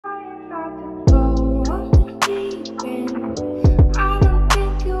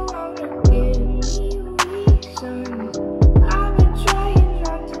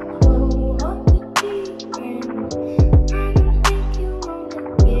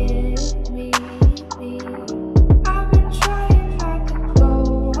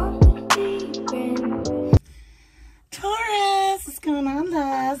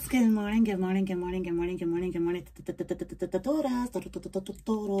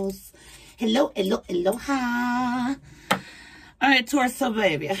Hello, aloha. All right, Taurus, so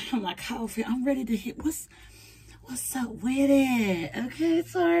baby, I'm like, I'm ready to hit. What's up with it? Okay,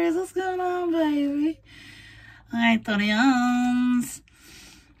 Taurus, what's going on, baby? All right, Taurians.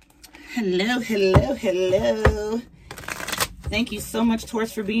 Hello. Thank you so much,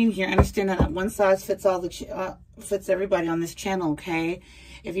 Taurus, for being here. I understand that one size fits all fits everybody on this channel, okay?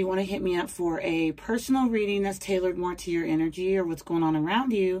 If you want to hit me up for a personal reading that's tailored more to your energy or what's going on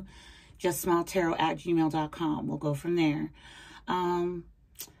around you, justsmiletarot@gmail.com. We'll go from there.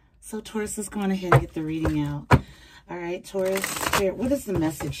 So Taurus, let's go on ahead and get the reading out. All right, Taurus, Spirit, what is the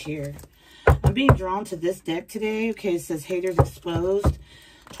message here? I'm being drawn to this deck today. Okay, it says haters exposed.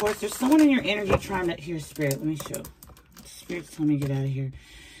 Taurus, there's someone in your energy trying to... Here, Spirit, let me show. Spirit's telling me to get out of here.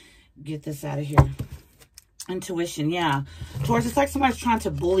 Get this out of here. Intuition, yeah. Taurus, it's like somebody's trying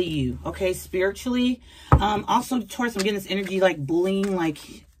to bully you, okay, spiritually. Also, Taurus, I'm getting this energy like bullying, like...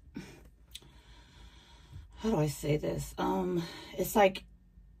 How do I say this? It's like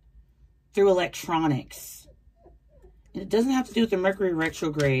through electronics. It doesn't have to do with the Mercury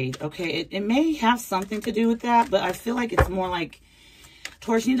retrograde, okay? It may have something to do with that, but I feel like it's more like...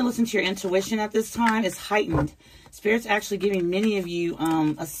 Taurus, you need to listen to your intuition at this time. It's heightened. Spirit's actually giving many of you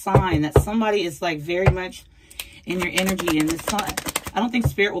a sign that somebody is like very much in your energy. And it's not, I don't think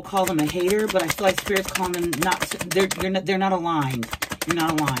Spirit will call them a hater, but I feel like Spirit's calling them they're not aligned. You're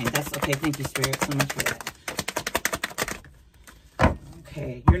not aligned. That's okay. Thank you, Spirit, so much for that.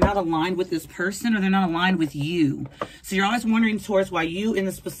 Okay, you're not aligned with this person, or they're not aligned with you. So you're always wondering, Taurus, why you and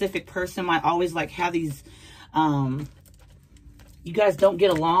the specific person might always like have these you guys don't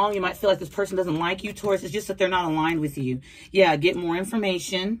get along. You might feel like this person doesn't like you, Taurus. It's just that they're not aligned with you. Yeah, get more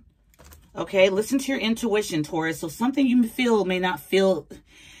information. Okay, listen to your intuition, Taurus. So something you feel may not feel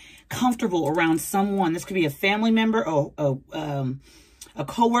comfortable around someone. This could be a family member or a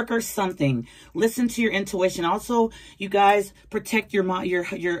coworker, something. Listen to your intuition. Also, you guys protect your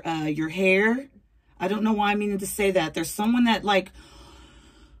hair. I don't know why I'm meaning to say that. There's someone that like...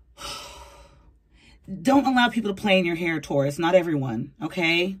 Don't allow people to play in your hair, Taurus. Not everyone,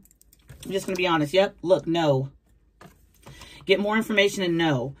 okay? I'm just going to be honest. Yep, look, no. Get more information and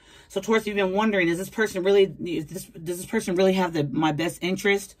no. So, Taurus, you've been wondering, does this person really have my best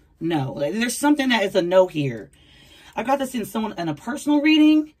interest? No. There's something that is a no here. I got this in a personal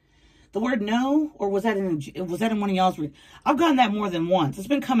reading. The word no, or was that in one of y'all's readings? I've gotten that more than once. It's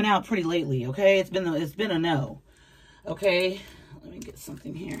been coming out pretty lately, okay? It's been a no. Okay? Let me get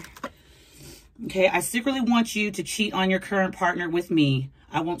something here. Okay, I secretly want you to cheat on your current partner with me.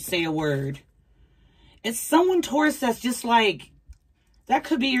 I won't say a word. It's someone, Taurus, that's just like, that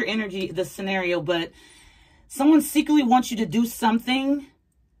could be your energy, the scenario, but someone secretly wants you to do something,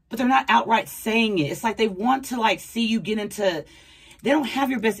 but they're not outright saying it. It's like they want to like see you get into, they don't have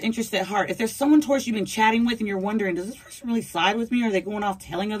your best interest at heart. If there's someone, Taurus, you've been chatting with and you're wondering, does this person really side with me? Or are they going off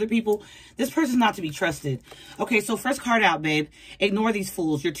telling other people? This person's not to be trusted. Okay, so first card out, babe. Ignore these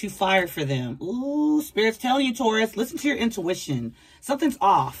fools. You're too fired for them. Ooh, Spirit's telling you, Taurus, listen to your intuition. Something's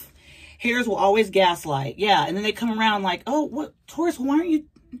off. Haters will always gaslight. Yeah, and then they come around like, oh, what, Taurus, why aren't you,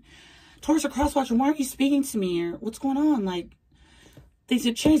 Taurus or Crosswatcher, why aren't you speaking to me? Or what's going on? Like, things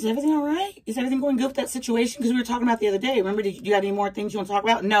have changed. Is everything all right? Is everything going good with that situation? Because we were talking about the other day. Remember, you got any more things you want to talk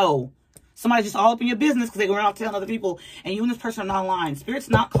about? No. Somebody's just all up in your business because they go around telling other people, and you and this person are not aligned. Spirit's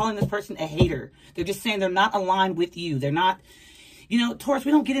not calling this person a hater. They're just saying they're not aligned with you. They're not, you know, Taurus,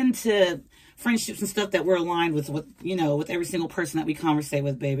 we don't get into friendships and stuff that we're aligned with, you know, with every single person that we conversate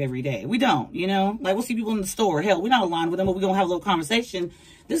with, babe, every day. We don't, you know? Like, we'll see people in the store. Hell, we're not aligned with them, but we're going to have a little conversation.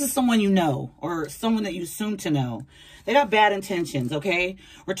 This is someone you know, or someone that you assume to know. They got bad intentions, okay?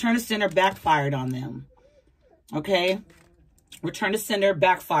 Return to sender backfired on them, okay? Return to sender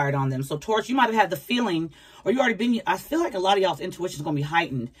backfired on them. So, Taurus, you might have had the feeling, or you already been, I feel like a lot of y'all's intuition is going to be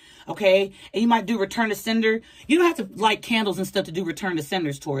heightened, okay? And you might do return to sender. You don't have to light candles and stuff to do return to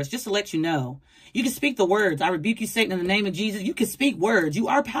senders, Taurus, just to let you know. You can speak the words. I rebuke you, Satan, in the name of Jesus. You can speak words. You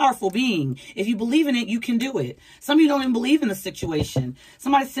are a powerful being. If you believe in it, you can do it. Some of you don't even believe in the situation.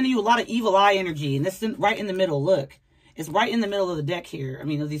 Somebody's sending you a lot of evil eye energy, and this is right in the middle. Look. It's right in the middle of the deck here. I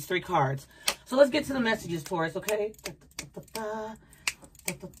mean, of these three cards. So let's get to the messages, Taurus, okay?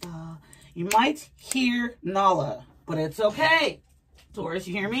 You might hear Nala, but it's okay. Taurus,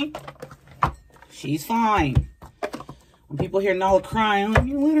 you hear me? She's fine. When people hear Nala crying, I'm like,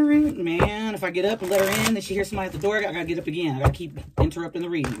 you let her in. Man, if I get up and let her in, then she hears somebody at the door, I gotta get up again. I gotta keep interrupting the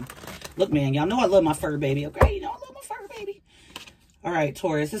reading. Look, man, y'all know I love my fur baby, okay? You know I love my fur baby. All right,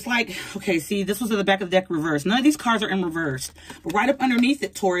 Taurus, it's like, okay, see, this was at the back of the deck reversed. None of these cards are in reverse. But right up underneath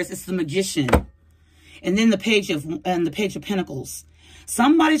it, Taurus, it's the Magician. And then the Page of Pentacles.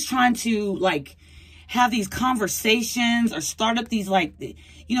 Somebody's trying to, like, have these conversations or start up these, like,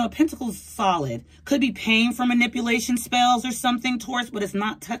 you know, Pentacles solid. Could be paying for manipulation spells or something, Taurus, but it's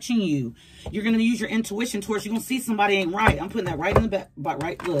not touching you. You're going to use your intuition, Taurus. You're going to see somebody ain't right. I'm putting that right in the back. But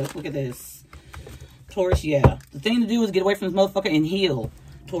right, look at this. Taurus, yeah. The thing to do is get away from this motherfucker and heal,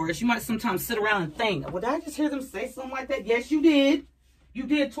 Taurus. You might sometimes sit around and think, well, did I just hear them say something like that? Yes, you did. You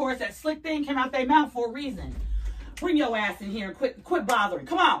did, Taurus. That slick thing came out their mouth for a reason. Bring your ass in here and quit bothering.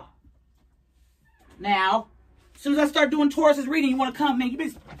 Come on. Now, as soon as I start doing Taurus's reading, you want to come, man. You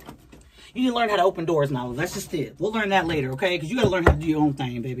need to learn how to open doors now. That's just it. We'll learn that later, okay? Because you got to learn how to do your own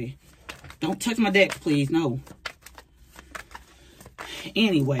thing, baby. Don't touch my decks, please. No.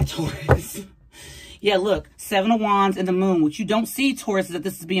 Anyway, Taurus. Yeah, look. 7 of Wands and the Moon. What you don't see, Taurus, is that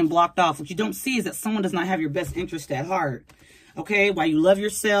this is being blocked off. What you don't see is that someone does not have your best interest at heart. Okay? While you love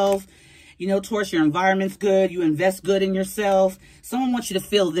yourself, you know, Taurus, your environment's good. You invest good in yourself. Someone wants you to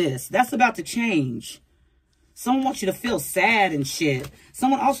feel this. That's about to change. Someone wants you to feel sad and shit.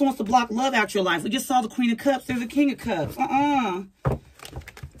 Someone also wants to block love out your life. We just saw the Queen of Cups. There's a King of Cups.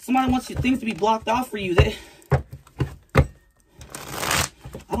 Somebody wants things to be blocked off for you. I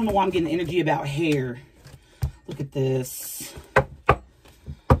don't know why I'm getting the energy about hair. Look at this. I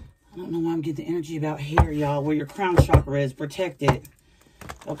don't know why I'm getting the energy about hair, y'all. Where your crown chakra is. Protect it.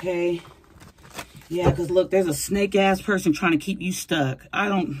 Okay? Yeah, because look, there's a snake-ass person trying to keep you stuck.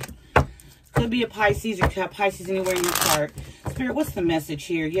 Could be a Pisces or Pisces anywhere in your chart. Spirit, what's the message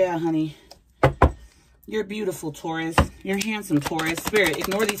here? Yeah, honey. You're beautiful, Taurus. You're handsome, Taurus. Spirit,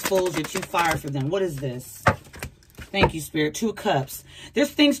 ignore these fools. You're too fire for them. What is this? Thank you, Spirit. 2 of Cups. There's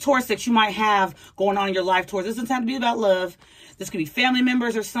things, Taurus, that you might have going on in your life, Taurus. This doesn't have to be about love. This could be family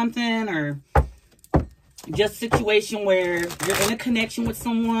members or something, or just a situation where you're in a connection with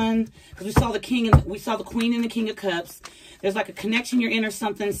someone. Because we saw the Queen and the King of Cups. There's like a connection you're in or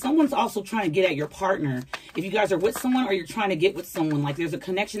something. Someone's also trying to get at your partner. If you guys are with someone or you're trying to get with someone, like there's a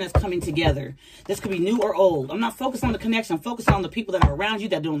connection that's coming together. This could be new or old. I'm not focused on the connection. I'm focused on the people that are around you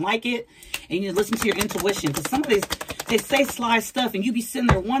that don't like it. And you need to listen to your intuition. Because some of these, they say sly stuff and you be sitting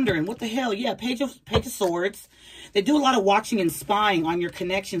there wondering, what the hell? Yeah, Page of Swords. They do a lot of watching and spying on your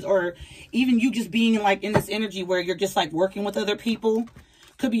connections, or even you just being like in this energy where you're just like working with other people.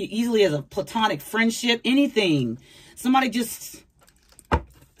 Could be easily as a platonic friendship, anything. Somebody just,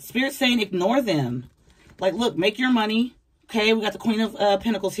 Spirit saying ignore them. Like, look, make your money. Okay, we got the Queen of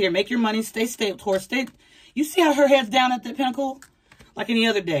Pentacles here. Make your money. Stay stable, Taurus. You see how her head's down at the Pentacle? Like any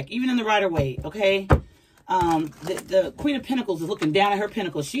other deck, even in the Rider-Waite, okay? The Queen of Pentacles is looking down at her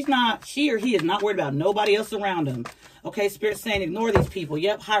Pentacle. She or he is not worried about nobody else around him. Okay, Spirit saying ignore these people.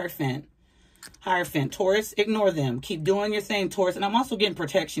 Yep, Hierophant. Hierophant, Taurus, ignore them. Keep doing your thing, Taurus. And I'm also getting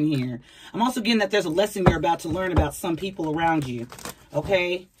protection here. I'm also getting that there's a lesson you're about to learn about some people around you.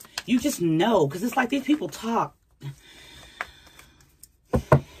 Okay? You just know, because it's like these people talk.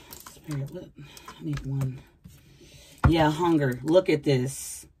 Spirit, look. I need one. Yeah, hunger. Look at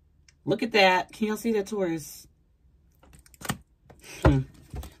this. Look at that. Can y'all see that, Taurus?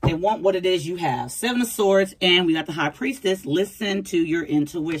 They want what it is you have. 7 of Swords, and we got the High Priestess. Listen to your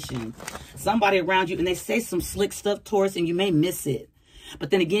intuition. Somebody around you, and they say some slick stuff, Taurus, and you may miss it. But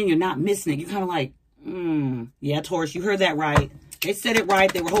then again, you're not missing it. You're kind of like, yeah, Taurus, you heard that right. They said it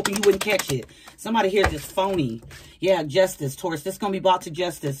right. They were hoping you wouldn't catch it. Somebody here is just phony. Yeah, Justice, Taurus. This is going to be brought to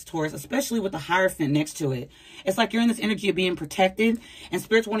justice, Taurus, especially with the Hierophant next to it. It's like you're in this energy of being protected, and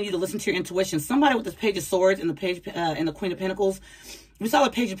Spirit's wanting you to listen to your intuition. Somebody with this Page of Swords and the Queen of Pentacles, we saw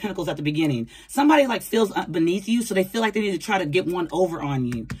the Page of Pentacles at the beginning. Somebody like feels beneath you, so they feel like they need to try to get one over on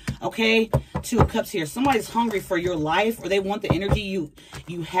you. Okay? 2 of Cups here. Somebody's hungry for your life, or they want the energy you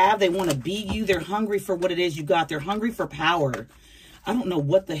have. They want to be you. They're hungry for what it is you got. They're hungry for power. I don't know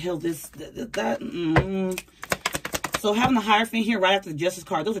what the hell So having the Hierophant here right after the Justice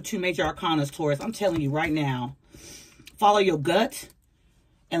card, those are 2 major arcanas, Taurus. I'm telling you right now, follow your gut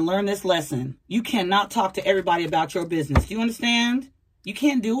and learn this lesson. You cannot talk to everybody about your business. Do you understand? You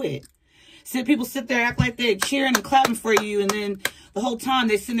can't do it. People sit there, act like they're cheering and clapping for you, and then the whole time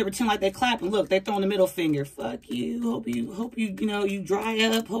they sit there pretend like they clap, and look, they're throwing the middle finger. Fuck you. Hope you dry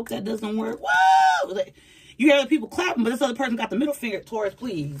up. Hope that doesn't work. Whoa! You hear other people clapping, but this other person got the middle finger. Taurus,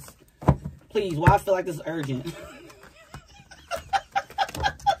 please. Please. Why I feel like this is urgent.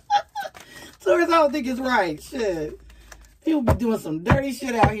 Taurus, I don't think it's right. Shit. People be doing some dirty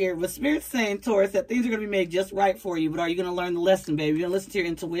shit out here. But Spirit's saying, Taurus, that things are going to be made just right for you. But are you going to learn the lesson, baby? You're going to listen to your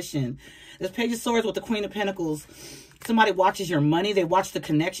intuition. This Page of Swords with the Queen of Pentacles. Somebody watches your money. They watch the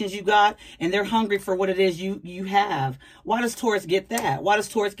connections you got, and they're hungry for what it is you have. Why does Taurus get that? Why does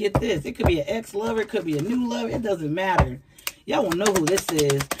Taurus get this? It could be an ex-lover. It could be a new lover. It doesn't matter. Y'all won't know who this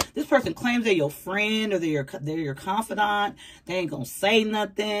is. This person claims they're your friend or they're your confidant. They ain't gonna say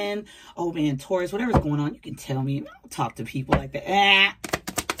nothing. Oh, man, Taurus, whatever's going on, you can tell me. I don't talk to people like that.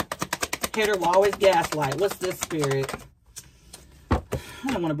 Hater will always gaslight. What's this, Spirit?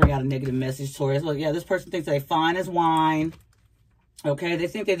 I don't want to bring out a negative message, Taurus. Well, yeah, this person thinks they're fine as wine. Okay, they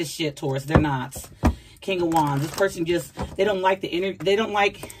think they're the shit, Taurus. They're not. King of Wands. This person just, they don't like the energy. They don't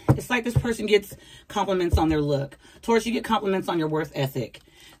like, it's like this person gets compliments on their look. Taurus, you get compliments on your worth ethic.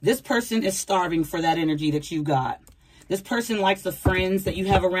 This person is starving for that energy that you got. This person likes the friends that you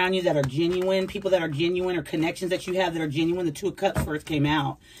have around you that are genuine, people that are genuine, or connections that you have that are genuine. The Two of Cups first came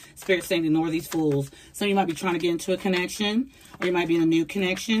out. Spirit saying, ignore these fools. Some of you might be trying to get into a connection, or you might be in a new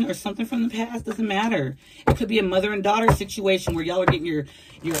connection, or something from the past. Doesn't matter. It could be a mother and daughter situation where y'all are getting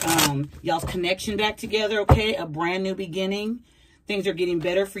y'all's connection back together. Okay, a brand new beginning. Things are getting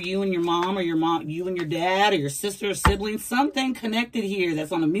better for you and your mom, or you and your dad, or your sister or sibling. Something connected here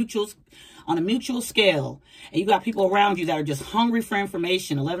that's on a mutual scale. And you got people around you that are just hungry for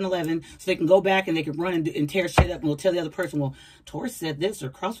information, 1111, so they can go back and they can run and tear shit up, and will tell the other person, well, Taurus said this, or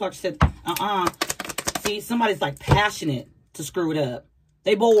Crosswalk said, See, somebody's like passionate to screw it up.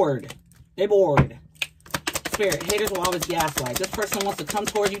 They bored. They bored. Spirit, haters will always gaslight. This person wants to come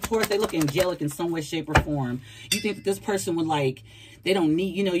towards you, Taurus. They look angelic in some way, shape, or form. You think that this person would like, they don't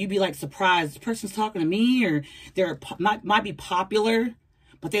need, you'd be like surprised. This person's talking to me, or they're might be popular,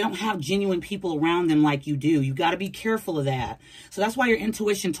 but they don't have genuine people around them like you do. You got to be careful of that. So that's why your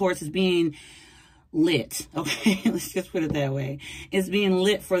intuition, Taurus, is being lit. Okay, let's just put it that way. It's being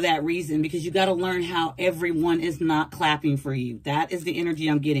lit for that reason, because you got to learn how everyone is not clapping for you. That is the energy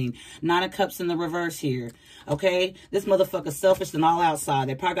I'm getting. Nine of Cups in the reverse here. Okay, this motherfucker's selfish and all outside.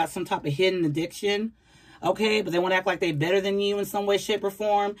 They probably got some type of hidden addiction. Okay, but they want to act like they're better than you in some way, shape, or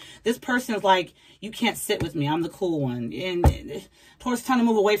form. This person's like, you can't sit with me. I'm the cool one. And Taurus, time to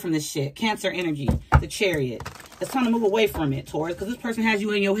move away from this shit. Cancer energy, the Chariot. It's time to move away from it, Taurus, because this person has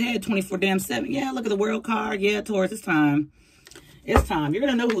you in your head 24/7. Yeah, look at the World card. Yeah, Taurus, it's time. It's time. You're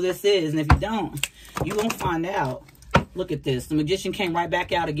going to know who this is, and if you don't, you're going to find out. Look at this. The Magician came right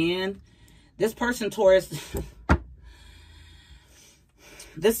back out again. This person, Taurus...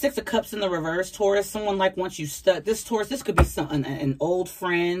 This Six of Cups in the reverse, Taurus, someone like wants you stuck. This Taurus, this could be an old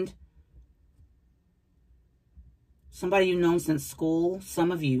friend. Somebody you've known since school.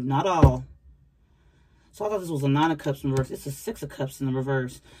 Some of you, not all. So I thought this was a Nine of Cups in reverse. It's a Six of Cups in the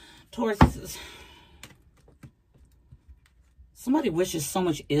reverse. Taurus, this is... Somebody wishes so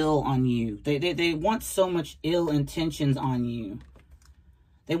much ill on you. They want so much ill intentions on you.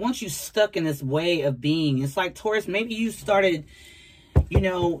 They want you stuck in this way of being. It's like, Taurus, maybe you started...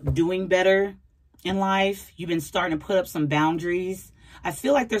 doing better in life. You've been starting to put up some boundaries. I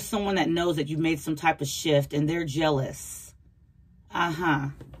feel like there's someone that knows that you've made some type of shift and they're jealous.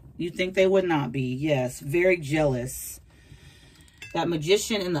 You think they would not be. Yes, very jealous. That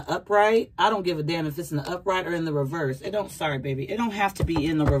Magician in the upright, I don't give a damn if it's in the upright or in the reverse. Sorry, baby. It don't have to be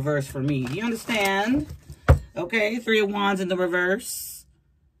in the reverse for me. You understand? Okay, Three of Wands in the reverse.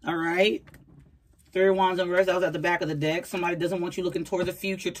 All right. Three of Wands in reverse. That was at the back of the deck. Somebody doesn't want you looking toward the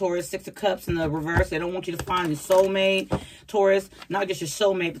future, Taurus. Six of Cups in the reverse. They don't want you to find your soulmate, Taurus. Not just your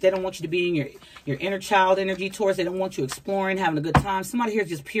soulmate, but they don't want you to be in your inner child energy, Taurus. They don't want you exploring, having a good time. Somebody here is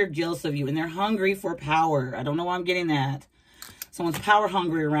just pure jealous of you, and they're hungry for power. I don't know why I'm getting that. Someone's power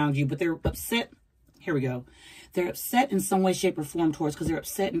hungry around you, but they're upset. Here we go. They're upset in some way, shape, or form, Taurus, because they're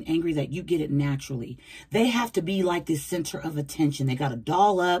upset and angry that you get it naturally. They have to be like this center of attention. They got to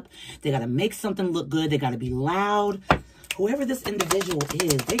doll up. They got to make something look good. They got to be loud. Whoever this individual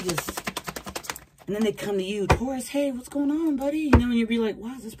is, they just... And then they come to you, Taurus, hey, what's going on, buddy? And you'll be like,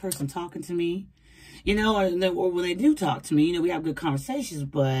 why is this person talking to me? Or when they do talk to me, we have good conversations,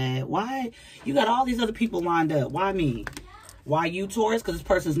 but why? You got all these other people lined up. Why me? Why you, Taurus? Because this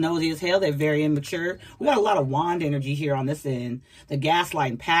person's nosy as hell. They're very immature. We got a lot of wand energy here on this end. The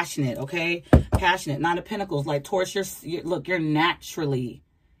gaslighting, passionate, okay? Passionate. Nine of Pentacles. Like, Taurus, you're naturally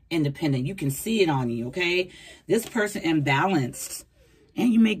independent. You can see it on you, okay? This person imbalanced.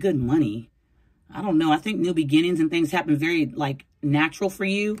 And you make good money. I don't know. I think new beginnings and things happen very, natural for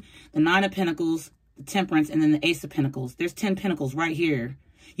you. The Nine of Pentacles, the Temperance, and then the Ace of Pentacles. There's 10 Pentacles right here.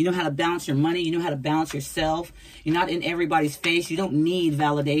 You know how to balance your money. You know how to balance yourself. You're not in everybody's face. You don't need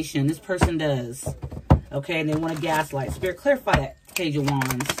validation. This person does. Okay, and they want to gaslight. Spirit, clarify that Page of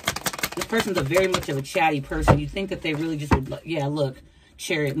Wands. This person's very much of a chatty person. You think that they really just would, yeah, look,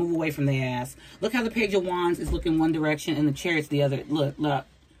 Chariot, move away from their ass. Look how the Page of Wands is looking one direction and the Chariot's the other. Look, look.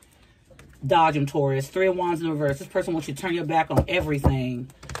 Dodge them, Taurus. 3 of Wands in reverse. This person wants you to turn your back on everything.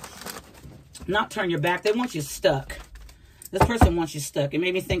 Not turn your back. They want you stuck. This person wants you stuck. It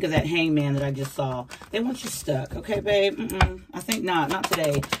made me think of that hangman that I just saw. They want you stuck. Okay, babe? I think not. Not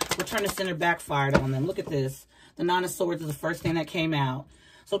today. Return to sender backfired on them. Look at this. The 9 of Swords is the first thing that came out.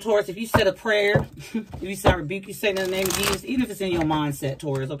 So, Taurus, if you said a prayer, if you say rebuke, you say in the name of Jesus, even if it's in your mindset,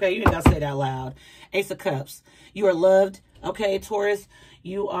 Taurus, okay? You ain't got to say it out loud. Ace of Cups. You are loved, okay, Taurus?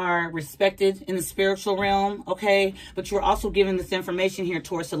 You are respected in the spiritual realm, okay? But you're also given this information here,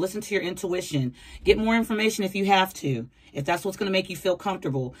 Taurus, so listen to your intuition. Get more information if you have to, if that's what's going to make you feel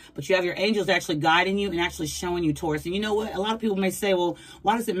comfortable. But you have your angels actually guiding you and actually showing you, Taurus. And you know what? A lot of people may say, well,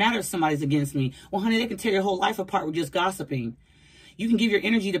 why does it matter if somebody's against me? Well, honey, they can tear your whole life apart with just gossiping. You can give your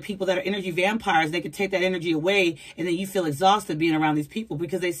energy to people that are energy vampires. They can take that energy away, and then you feel exhausted being around these people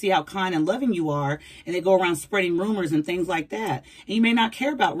because they see how kind and loving you are, and they go around spreading rumors and things like that. And you may not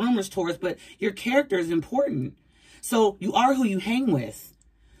care about rumors, Taurus, but your character is important. So you are who you hang with.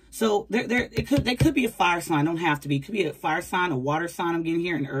 So they could be a fire sign. Don't have to be. It could be a fire sign, a water sign. I'm getting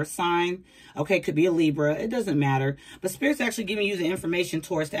here, an earth sign. Okay, could be a Libra. It doesn't matter. But Spirit's actually giving you the information,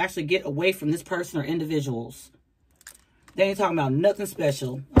 Taurus, to actually get away from this person or individuals. They ain't talking about nothing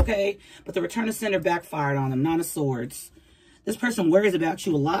special, okay? But the return to sender backfired on them. 9 of Swords. This person worries about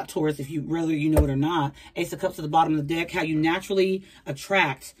you a lot, Taurus, whether you know it or not. Ace of Cups at the bottom of the deck. How you naturally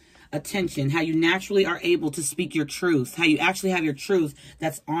attract attention. How you naturally are able to speak your truth. How you actually have your truth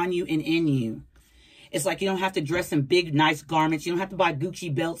that's on you and in you. It's like you don't have to dress in big, nice garments. You don't have to buy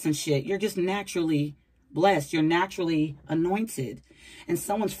Gucci belts and shit. You're just naturally blessed. You're naturally anointed. And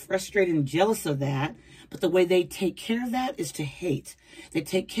someone's frustrated and jealous of that. But the way they take care of that is to hate. They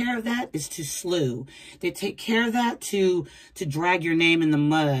take care of that is to slew. They take care of that to drag your name in the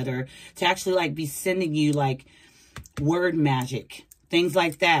mud, or to actually like be sending you like word magic, things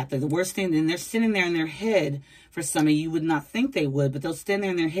like that. They're the worst thing. And they're sitting there in their head. For some of you would not think they would, but they'll stand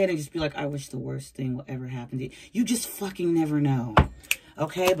there in their head and just be like, I wish the worst thing will ever happen to you. You just fucking never know.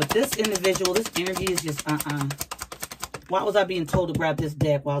 Okay, but this individual, this energy is just Why was I being told to grab this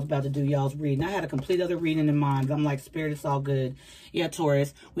deck while I was about to do y'all's reading? I had a complete other reading in mind. But I'm like, Spirit, it's all good. Yeah,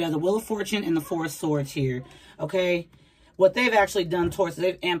 Taurus. We have the Wheel of Fortune and the 4 of Swords here. Okay? What they've actually done, Taurus,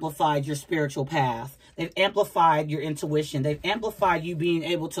 they've amplified your spiritual path. They've amplified your intuition. They've amplified you being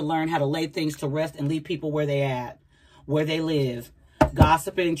able to learn how to lay things to rest and leave people where they at, where they live.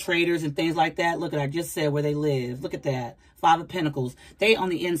 Gossiping, traitors, and things like that. Look at, I just said where they live. Look at that. 5 of Pentacles. They on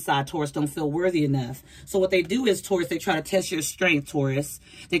the inside, Taurus, don't feel worthy enough. So what they do is, Taurus, they try to test your strength, Taurus.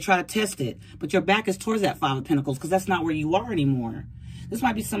 They try to test it. But your back is towards that 5 of Pentacles because that's not where you are anymore. This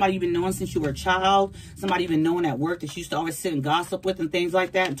might be somebody you've been knowing since you were a child. Somebody you've been knowing at work that you used to always sit and gossip with and things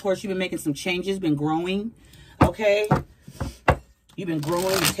like that. And Taurus, you've been making some changes, been growing. Okay? You've been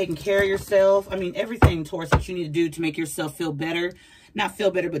growing and taking care of yourself. I mean, everything, Taurus, that you need to do to make yourself feel better. Not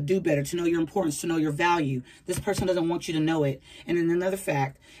feel better, but do better. To know your importance, to know your value. This person doesn't want you to know it. And then another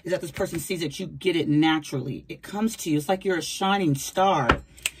fact is that this person sees that you get it naturally. It comes to you. It's like you're a shining star.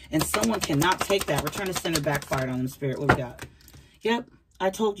 And someone cannot take that. Return to sender backfired on them, Spirit. What we got? Yep, I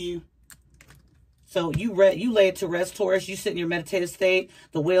told you. So you lay it to rest, Taurus. You sit in your meditative state.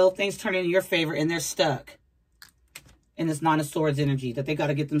 The wheel, things turn in your favor, and they're stuck in this 9 of Swords energy that they got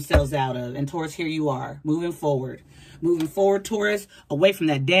to get themselves out of. And Taurus, here you are, moving forward. Moving forward, Taurus, away from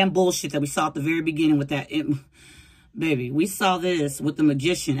that damn bullshit that we saw at the very beginning with that. Baby, we saw this with the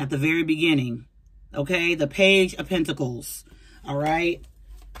Magician at the very beginning. Okay? The Page of Pentacles. All right?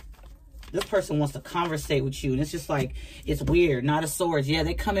 This person wants to conversate with you. And it's just like, it's weird. 9 of Swords. Yeah,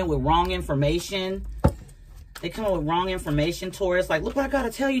 they come in with wrong information. They come in with wrong information, Taurus. Like, look what I got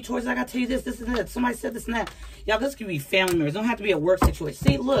to tell you, Taurus. I got to tell you this, this, and that. Somebody said this and that. Y'all, this could be family members. Don't have to be a work situation.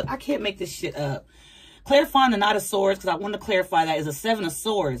 See, look, I can't make this shit up. Clarifying the 9 of Swords, because I wanted to clarify that, is a 7 of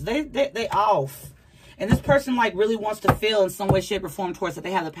Swords. They off. And this person, like, really wants to feel in some way, shape, or form, Taurus, that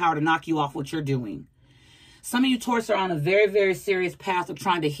they have the power to knock you off what you're doing. Some of you, Taurus, are on a very, very serious path of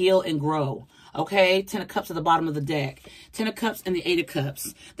trying to heal and grow. Okay? 10 of Cups at the bottom of the deck. 10 of Cups and the 8 of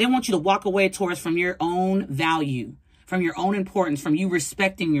Cups. They want you to walk away, Taurus, from your own value, from your own importance, from you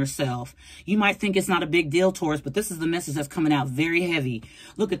respecting yourself. You might think it's not a big deal, Taurus, but this is the message that's coming out very heavy.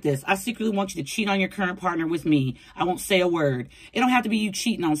 Look at this. I secretly want you to cheat on your current partner with me. I won't say a word. It don't have to be you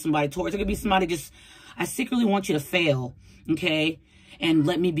cheating on somebody, Taurus. It could be somebody just, I secretly want you to fail, okay? And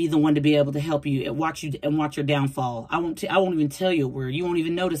let me be the one to be able to help you and watch your downfall. I won't even tell you a word. You won't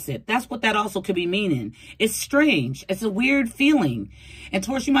even notice it. That's what that also could be meaning. It's strange. It's a weird feeling. And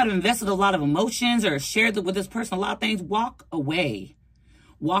Taurus, you might have invested a lot of emotions or shared with this person a lot of things. Walk away.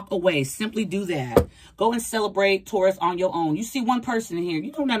 Walk away. Simply do that. Go and celebrate, Taurus, on your own. You see one person in here.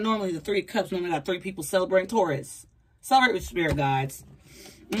 You know not normally the Three of Cups normally got 3 people celebrating, Taurus. Celebrate with spirit guides.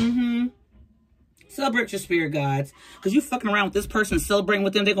 Celebrate your spirit guides. Because you fucking around with this person and celebrating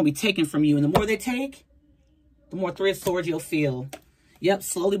with them, they're going to be taken from you. And the more they take, the more Three of Swords you'll feel. Yep,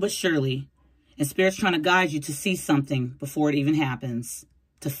 slowly but surely. And Spirit's trying to guide you to see something before it even happens.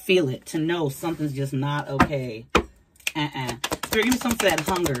 To feel it. To know something's just not okay. Spirit, give me some for that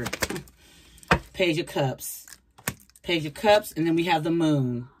hunger. Page of Cups. Page of Cups. And then we have the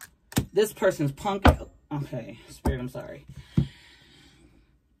Moon. This person's punk out. Okay, Spirit, I'm sorry.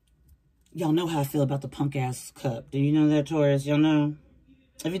 Y'all know how I feel about the punk-ass cup. Do you know that, Taurus? Y'all know?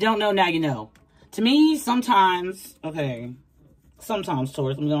 If you don't know, now you know. To me, sometimes, okay, sometimes,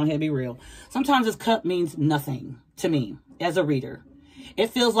 Taurus, I'm going to be real. Sometimes this cup means nothing to me as a reader.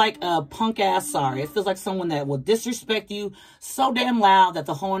 It feels like a punk-ass sorry. It feels like someone that will disrespect you so damn loud that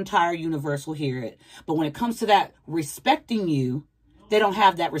the whole entire universe will hear it. But when it comes to that respecting you, they don't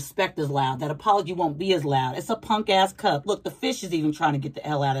have that respect as loud. That apology won't be as loud. It's a punk-ass cup. Look, the fish is even trying to get the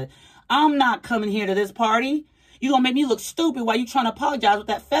hell out of it. I'm not coming here to this party. You're going to make me look stupid while you're trying to apologize with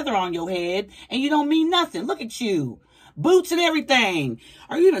that feather on your head. And you don't mean nothing. Look at you. Boots and everything.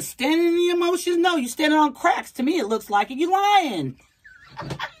 Are you even standing in the emotions? No, you're standing on cracks. To me, it looks like it. You're lying.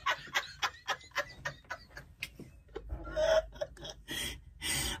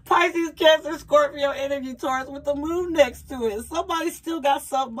 Pisces, Cancer, Scorpio energy, Taurus with the Moon next to it. Somebody still got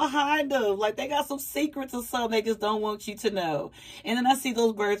something behind them. Like they got some secrets or something they just don't want you to know. And then I see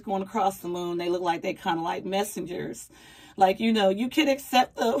those birds going across the moon. They look like they kind of like messengers. Like, you know, you can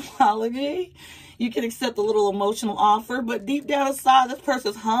accept the apology. You can accept a little emotional offer. But deep down inside, this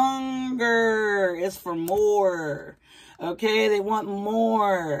person's hunger is for more. Okay? They want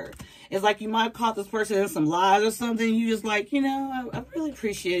more. It's like you might have caught this person in some lies or something. You just like, you know, I really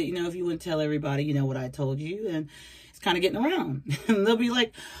appreciate it, you know, if you wouldn't tell everybody, you know, what I told you. And it's kind of getting around. And they'll be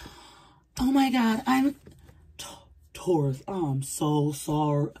like, oh my God, I'm Taurus. I'm so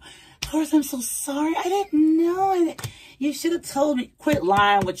sorry. Taurus, I'm so sorry. I didn't know. You should have told me. Quit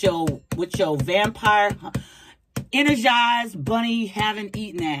lying with your vampire, energized bunny haven't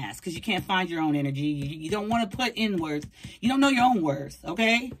eaten ass. Because you can't find your own energy. You don't want to put in words. You don't know your own worth,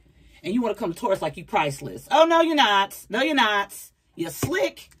 okay? And you want to come to Taurus like you priceless. Oh, no, you're not. No, you're not. You're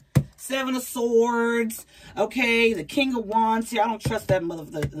slick. 7 of Swords. Okay, the King of Wands here. I don't trust that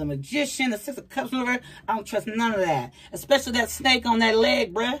the Magician, the 6 of Cups, whatever. I don't trust none of that. Especially that snake on that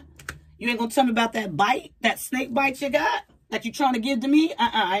leg, bruh. You ain't going to tell me about that bite, that snake bite you got that you trying to give to me?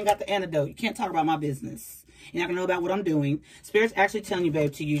 I ain't got the antidote. You can't talk about my business. You're not going to know about what I'm doing. Spirit's actually telling you,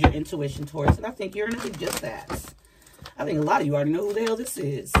 babe, to use your intuition, Taurus. And I think you're going to do just that. I think a lot of you already know who the hell this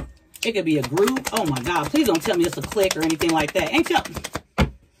is. It could be a group. Oh, my God. Please don't tell me it's a clique or anything like that. Ain't you?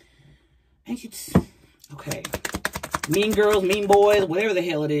 Okay. Mean girls, mean boys, whatever the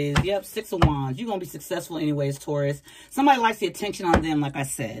hell it is. Yep, 6 of Wands. You're going to be successful anyways, Taurus. Somebody likes the attention on them, like I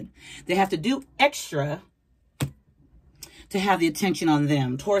said. They have to do extra to have the attention on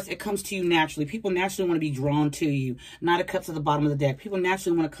them. Taurus, it comes to you naturally. People naturally want to be drawn to you. Knight of Cups at the bottom of the deck. People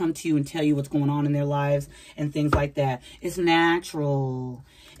naturally want to come to you and tell you what's going on in their lives and things like that. It's natural.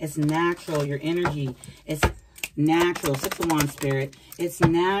 It's natural. Your energy. It's natural. 6 of Wands, Spirit. It's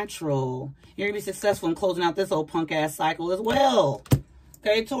natural. You're going to be successful in closing out this old punk-ass cycle as well.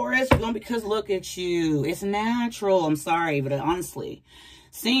 Okay, Taurus? You're going because look at you. It's natural. I'm sorry, but honestly.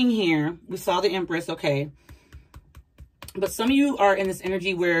 Seeing here, we saw the Empress. Okay. But some of you are in this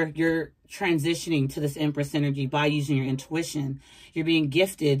energy where you're transitioning to this Empress energy by using your intuition. You're being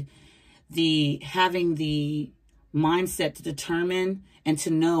gifted having the mindset to determine and to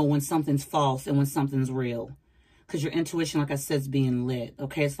know when something's false and when something's real. Because your intuition, like I said, is being lit.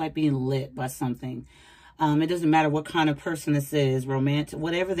 Okay, it's like being lit by something. It doesn't matter what kind of person this is, romantic,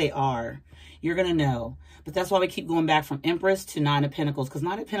 whatever they are, you're going to know. But that's why we keep going back from Empress to 9 of Pentacles. Because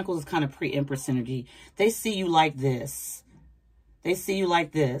 9 of Pentacles is kind of pre-Empress energy. They see you like this. They see you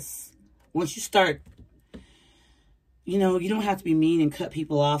like this. Once you start, you know, you don't have to be mean and cut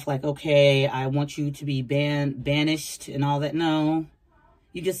people off like, okay, I want you to be banished and all that. No.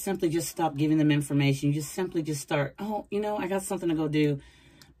 You just simply just stop giving them information. You just simply just start, oh, you know, I got something to go do.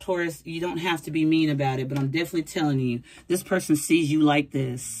 Taurus, you don't have to be mean about it, but I'm definitely telling you, this person sees you like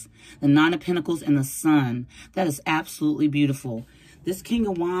this. The 9 of Pentacles and the Sun. That is absolutely beautiful. This King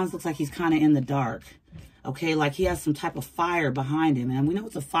of Wands looks like he's kind of in the dark. Okay, like he has some type of fire behind him. And we know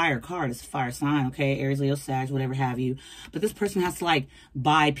it's a fire card. It's a fire sign, okay? Aries, Leo, Sag, whatever have you. But this person has to, like,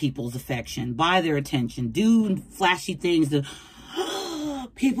 buy people's affection, buy their attention, do flashy things to...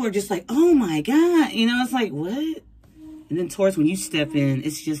 People are just like, oh my God. You know, it's like, what? And then Taurus, when you step in,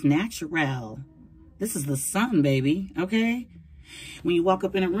 it's just natural. This is the sun, baby, okay? When you walk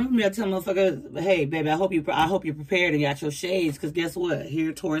up in a room, you gotta tell motherfucker, hey, baby, I hope you're prepared and got your shades, because guess what?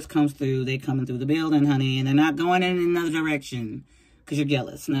 Here, Taurus comes through. They coming through the building, honey, and they're not going in another direction because you're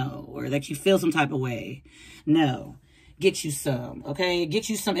jealous, no, or that you feel some type of way. No. Get you some, okay? Get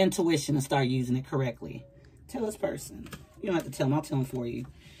you some intuition and start using it correctly. Tell this person. You don't have to tell them. I'll tell them for you.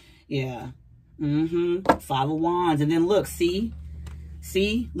 Yeah. Five of Wands. And then look, see?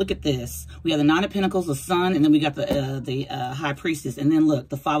 See? Look at this. We have the Nine of Pentacles, the Sun, and then we got the High Priestess. And then look,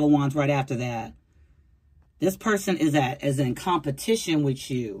 the Five of Wands right after that. This person is in competition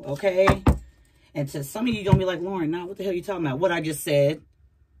with you, okay? And to some of you, you're going to be like, Lauren, now what the hell are you talking about? What I just said.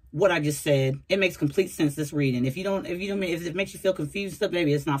 It makes complete sense, this reading. If it makes you feel confused stuff,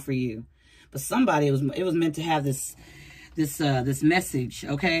 baby, it's not for you. But somebody, it was meant to have this message,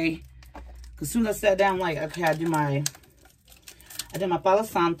 okay? Because as soon as I sat down, like, okay, I did my Palo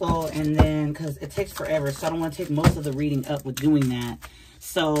Santo, and then, because it takes forever, so I don't want to take most of the reading up with doing that.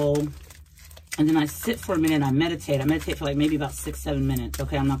 So, and then I sit for a minute, I meditate. I meditate for like maybe about 6-7 minutes,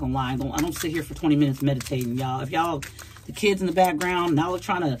 okay? I'm not going to lie. I don't sit here for 20 minutes meditating, y'all. If y'all... The kids in the background, now they're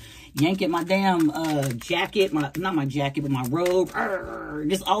trying to yank at my damn jacket, not my jacket, but my robe.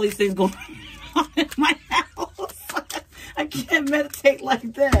 Just all these things going on in my house. I can't meditate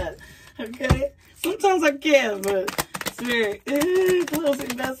like that, okay? Sometimes I can, but it's very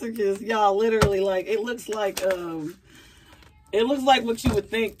closing messages. Y'all, literally, like, it looks like what you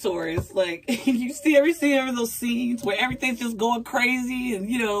would think, Taurus. Like, you ever see those scenes where everything's just going crazy and,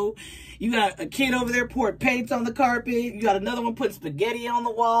 you know, you got a kid over there pouring paint on the carpet. You got another one putting spaghetti on the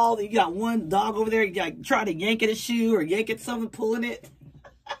wall. You got one dog over there trying to yank at a shoe or yank at something, pulling it.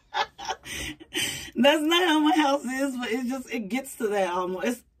 That's not how my house is, but it gets to that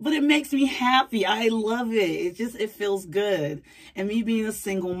almost. But it makes me happy. I love it. It feels good. And me being a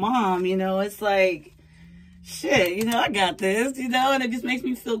single mom, you know, it's like, shit, you know, I got this, you know, and it just makes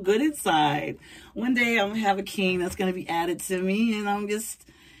me feel good inside. One day I'm going to have a king that's going to be added to me, and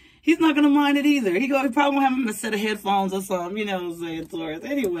he's not going to mind it either. He probably won't have him a set of headphones or something, you know what I'm saying, Taurus.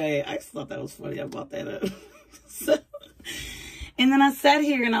 Anyway, I just thought that was funny. I brought that up. And then I sat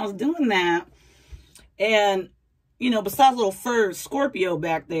here and I was doing that. And, you know, besides little fur Scorpio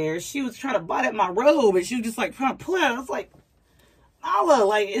back there, she was trying to bite at my robe. And she was just like trying to pull it out. I was like, Nala,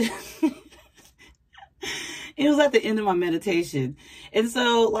 like... It was at the end of my meditation. And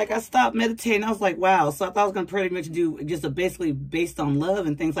so, like, I stopped meditating. I was like, wow. So I thought I was going to pretty much do just basically based on love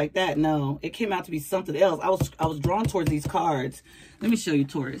and things like that. No, it came out to be something else. I was drawn towards these cards. Let me show you,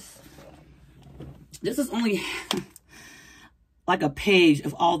 Taurus. This is only like a page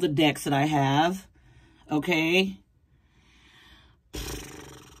of all the decks that I have. Okay.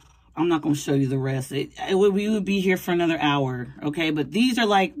 I'm not going to show you the rest. We would be here for another hour, okay? But these are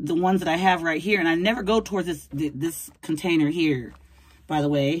like the ones that I have right here, and I never go towards this container here. By the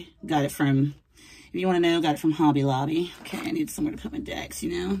way, got it from, if you want to know, got it from Hobby Lobby. Okay, I need somewhere to put my decks,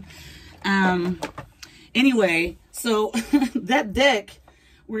 you know? Anyway, so that deck,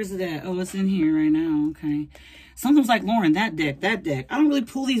 where's it at? Oh, it's in here right now, okay. Something's like, Lauren, that deck. I don't really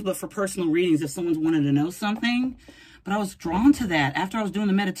pull these but for personal readings if someone's wanted to know something. But I was drawn to that. After I was doing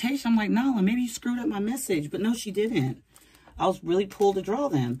the meditation, I'm like, Nala, maybe you screwed up my message. But no, she didn't. I was really pulled to draw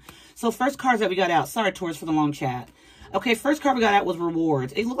them. So first cards that we got out. Sorry, Taurus, for the long chat. Okay, first card we got out was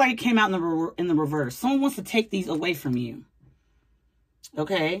rewards. It looked like it came out in the reverse. Someone wants to take these away from you.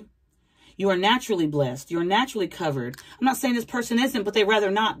 Okay? You are naturally blessed. You're naturally covered. I'm not saying this person isn't, but they'd rather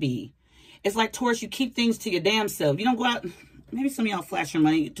not be. It's like, Taurus, you keep things to your damn self. You don't go out... Maybe some of y'all flash your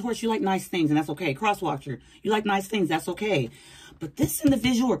money. Taurus, you like nice things, and that's okay. Crosswatcher, you like nice things, that's okay. But this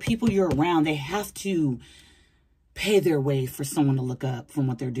individual or people you're around, they have to pay their way for someone to look up from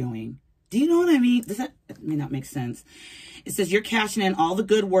what they're doing. Do you know what I mean? That may not make sense. It says you're cashing in all the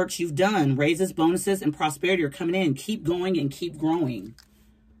good works you've done. Raises, bonuses, and prosperity are coming in. Keep going and keep growing.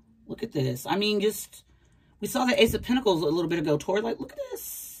 Look at this. I mean, we saw the Ace of Pentacles a little bit ago, Taurus. Like, look at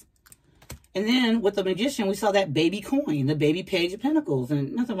this. And then with the Magician, we saw that baby coin, the baby Page of Pentacles.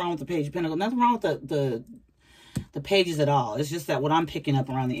 And nothing wrong with the Page of Pentacles. Nothing wrong with the pages at all. It's just that what I'm picking up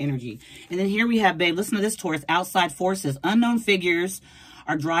around the energy. And then here we have, babe, listen to this, Taurus. Outside forces. Unknown figures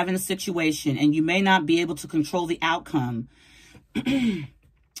are driving the situation, and you may not be able to control the outcome.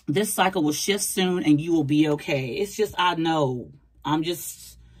 This cycle will shift soon, and you will be okay. It's just, I know. I'm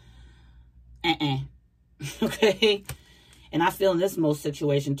just, okay? And I feel in this most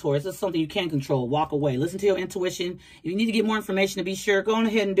situation, Taurus, it's something you can't control. Walk away. Listen to your intuition. If you need to get more information to be sure, go on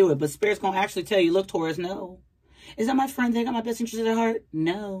ahead and do it. But Spirit's going to actually tell you, look, Taurus, no. Is that my friend? They got my best interest at heart?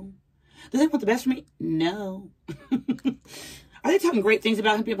 No. Do they want the best for me? No. Are they talking great things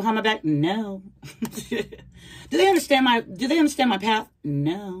about people behind my back? No. Do they understand my path?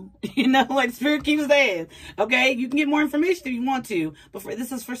 No. You know, like Spirit keeps saying, okay, you can get more information if you want to, but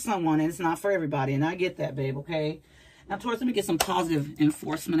this is for someone and it's not for everybody. And I get that, babe, okay? Now, Taurus, let me get some positive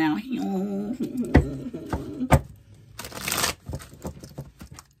enforcement out here.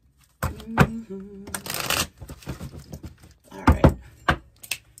 All right.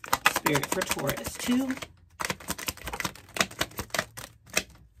 Spirit for Taurus, 2.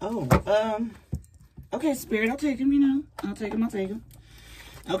 Oh, okay, Spirit, I'll take him, you know. I'll take him.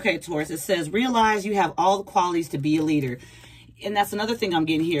 Okay, Taurus, it says, realize you have all the qualities to be a leader. And that's another thing I'm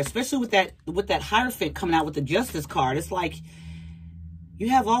getting here, especially with that Hierophant coming out with the Justice card. It's like, you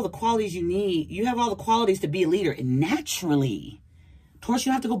have all the qualities you need. You have all the qualities to be a leader. And naturally, Taurus, you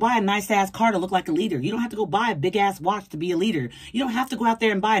don't have to go buy a nice-ass car to look like a leader. You don't have to go buy a big-ass watch to be a leader. You don't have to go out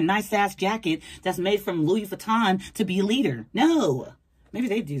there and buy a nice-ass jacket that's made from Louis Vuitton to be a leader. No. Maybe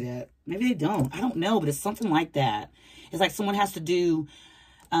they do that. Maybe they don't. I don't know, but it's something like that. It's like someone has to do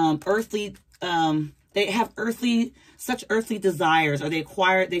they have such earthly desires, or they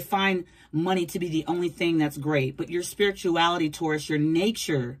find money to be the only thing that's great. But your spirituality, Taurus, your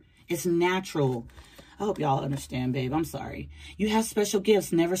nature is natural. I hope y'all understand, babe. I'm sorry. You have special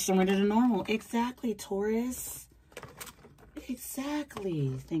gifts. Never surrender to normal. Exactly, Taurus.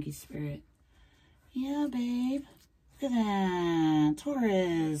 Exactly. Thank you, Spirit. Yeah, babe. Look at that.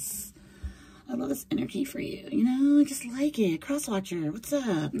 Taurus. I love this energy for you. You know, I just like it. Crosswatcher. What's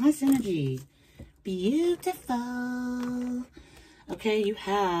up? Nice energy. Beautiful. Okay, you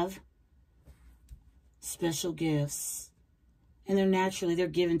have special gifts. And they're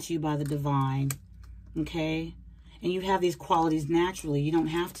given to you by the divine. Okay? And you have these qualities naturally. You don't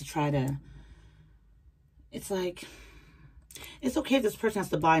have to try to... It's like... It's okay if this person has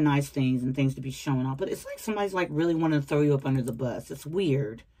to buy nice things and things to be showing off. But it's like somebody's like really wanting to throw you up under the bus. It's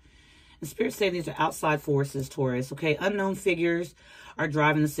weird. And Spirit's saying these are outside forces, Taurus. Okay? Unknown figures are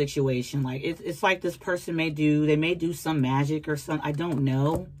driving the situation. Like, it's like this person may do some magic or some... I don't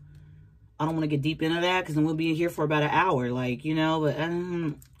know. I don't want to get deep into that because then we'll be here for about an hour. Like, you know, but...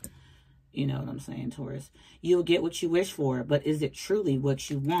 you know what I'm saying, Taurus. You'll get what you wish for, but is it truly what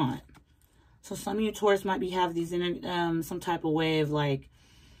you want? So some of you, Taurus, might have these some type of way of like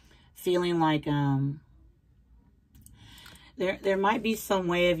feeling like there might be some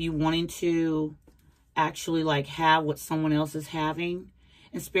way of you wanting to actually like have what someone else is having.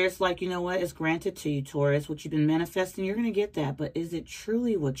 And Spirit's like, you know what? It's granted to you, Taurus. What you've been manifesting, you're going to get that. But is it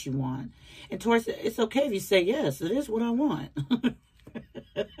truly what you want? And Taurus, it's okay if you say, yes, it is what I want.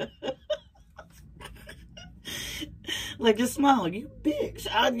 Like, just smile, you bitch.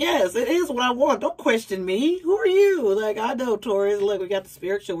 Yes, it is what I want. Don't question me. Who are you? Like, I know, Taurus. Look, we got the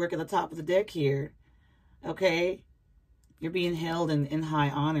spiritual work at the top of the deck here. Okay? You're being held in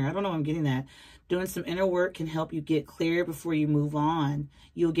high honor. I don't know if I'm getting that. Doing some inner work can help you get clear before you move on.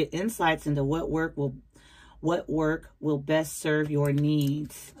 You'll get insights into what work will best serve your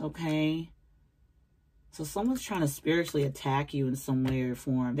needs. Okay? So someone's trying to spiritually attack you in some way or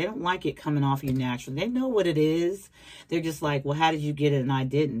form. They don't like it coming off you naturally. They know what it is. They're just like, well, how did you get it and I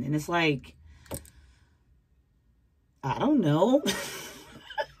didn't? And it's like, I don't know. It's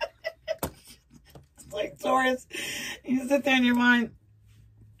like, Taurus, you sit there in your mind.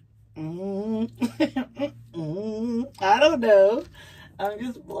 I don't know. I'm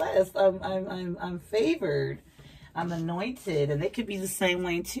just blessed. I'm favored. I'm anointed, and they could be the same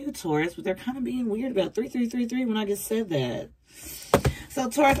way too, Taurus, but they're kind of being weird about 3333 when I just said that. So,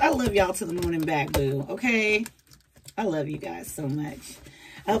 Taurus, I love y'all to the moon and back, boo, okay? I love you guys so much.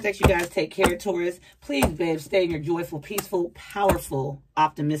 I hope that you guys take care, Taurus. Please, babe, stay in your joyful, peaceful, powerful,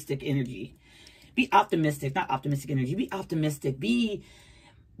 optimistic energy. Be optimistic, not optimistic energy. Be optimistic.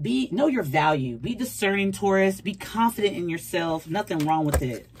 Know your value. Be discerning, Taurus. Be confident in yourself. Nothing wrong with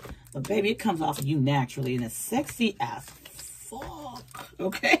it. But, baby, it comes off of you naturally, and it's sexy as fuck,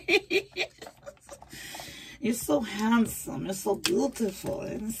 okay? You're so handsome. You're so beautiful.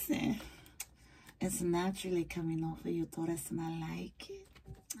 It's naturally coming off of you, Taurus, and I like it.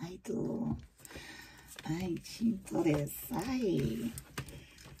 I do. Ay, Taurus. Ay.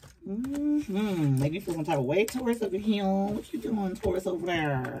 Make you feel some type of way, Taurus, over here. What you doing, Taurus, over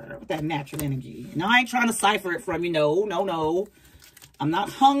there? With that natural energy. Now, I ain't trying to cipher it from you. No. I'm not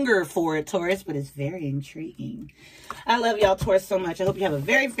hunger for it, Taurus, but it's very intriguing. I love y'all, Taurus, so much. I hope you have a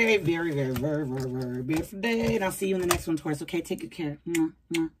very, very, very, very, very, very, very beautiful day. And I'll see you in the next one, Taurus. Okay, take good care. Mwah,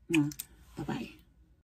 mwah, mwah.